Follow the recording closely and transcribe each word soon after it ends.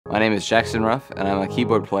My name is Ruff, and I'm a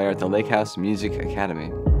keyboard player at the Lake House Music Academy.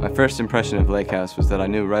 My first impression of Lake House was that I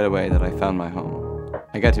knew right away that I found my home.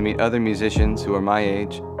 I got to meet other musicians who were my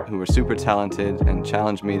age, who were super talented and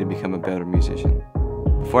challenged me to become a better musician.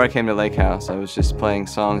 Before I came to Lake House, I was just playing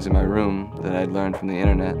songs in my room that I'd learned from the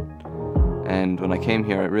internet. And when I came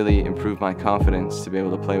here, it really improved my confidence to be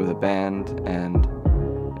able to play with a band and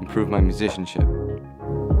improve my musicianship.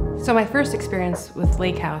 So my first experience with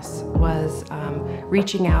Lake House was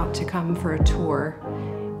reaching out to come for a tour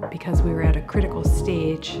because we were at a critical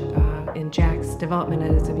stage in Jack's development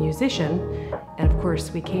as a musician. And of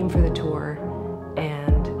course, we came for the tour,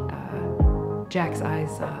 and Jack's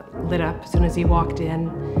eyes lit up as soon as he walked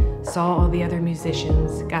in, saw all the other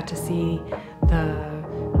musicians, got to see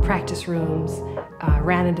the practice rooms,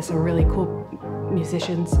 ran into some really cool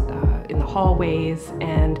musicians in the hallways,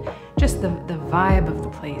 and just the vibe of the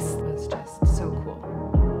place was just so cool.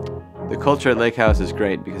 The culture at Lake House is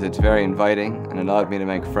great because it's very inviting and allowed me to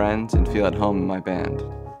make friends and feel at home in my band.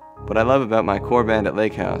 What I love about my core band at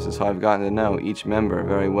Lake House is how I've gotten to know each member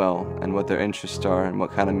very well and what their interests are and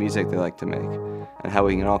what kind of music they like to make, and how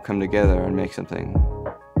we can all come together and make something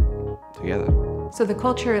together. So the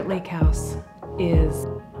culture at Lake House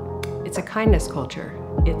it's a kindness culture.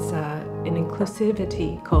 It's an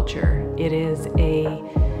inclusivity culture. It is a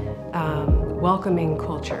welcoming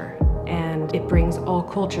culture, and it brings all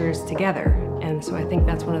cultures together. And so I think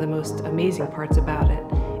that's one of the most amazing parts about it,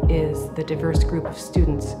 is the diverse group of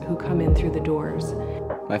students who come in through the doors.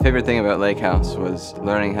 My favorite thing about Lake House was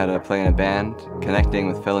learning how to play in a band, connecting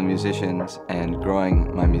with fellow musicians, and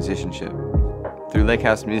growing my musicianship. Through Lake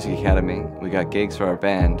House Music Academy, we got gigs for our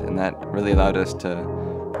band, and that really allowed us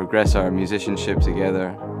to progress our musicianship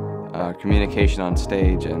together, our communication on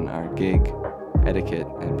stage, and our gig etiquette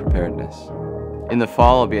and preparedness. In the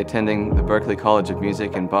fall, I'll be attending the Berklee College of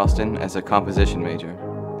Music in Boston as a composition major.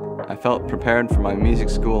 I felt prepared for my music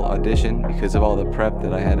school audition because of all the prep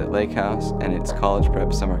that I had at Lake House and its college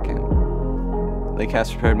prep summer camp. Lake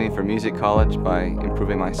House prepared me for music college by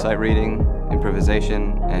improving my sight reading,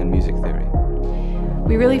 improvisation, and music theory.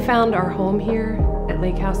 We really found our home here at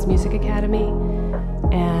Lake House Music Academy,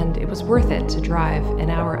 and it was worth it to drive an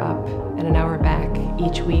hour up and an hour back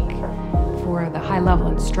each week for the high-level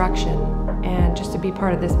instruction and just to be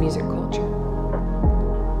part of this music culture.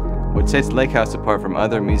 What sets Lake House apart from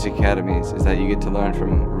other music academies is that you get to learn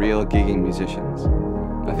from real gigging musicians.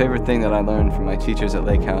 My favorite thing that I learned from my teachers at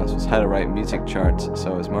Lake House was how to write music charts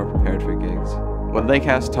so I was more prepared for gigs. What Lake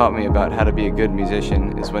House taught me about how to be a good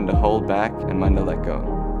musician is when to hold back and when to let go.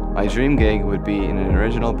 My dream gig would be in an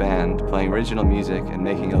original band, playing original music and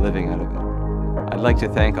making a living out of it. I'd like to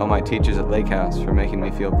thank all my teachers at Lake House for making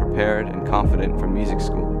me feel prepared and confident for music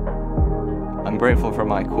school. I'm grateful for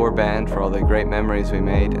my core band for all the great memories we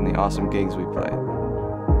made and the awesome gigs we played.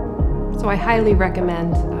 So I highly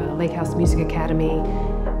recommend Lake House Music Academy.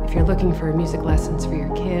 If you're looking for music lessons for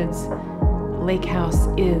your kids, Lake House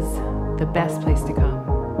is the best place to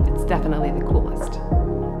come. It's definitely the coolest.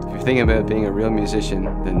 If you're thinking about being a real musician,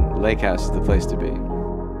 then Lake House is the place to be.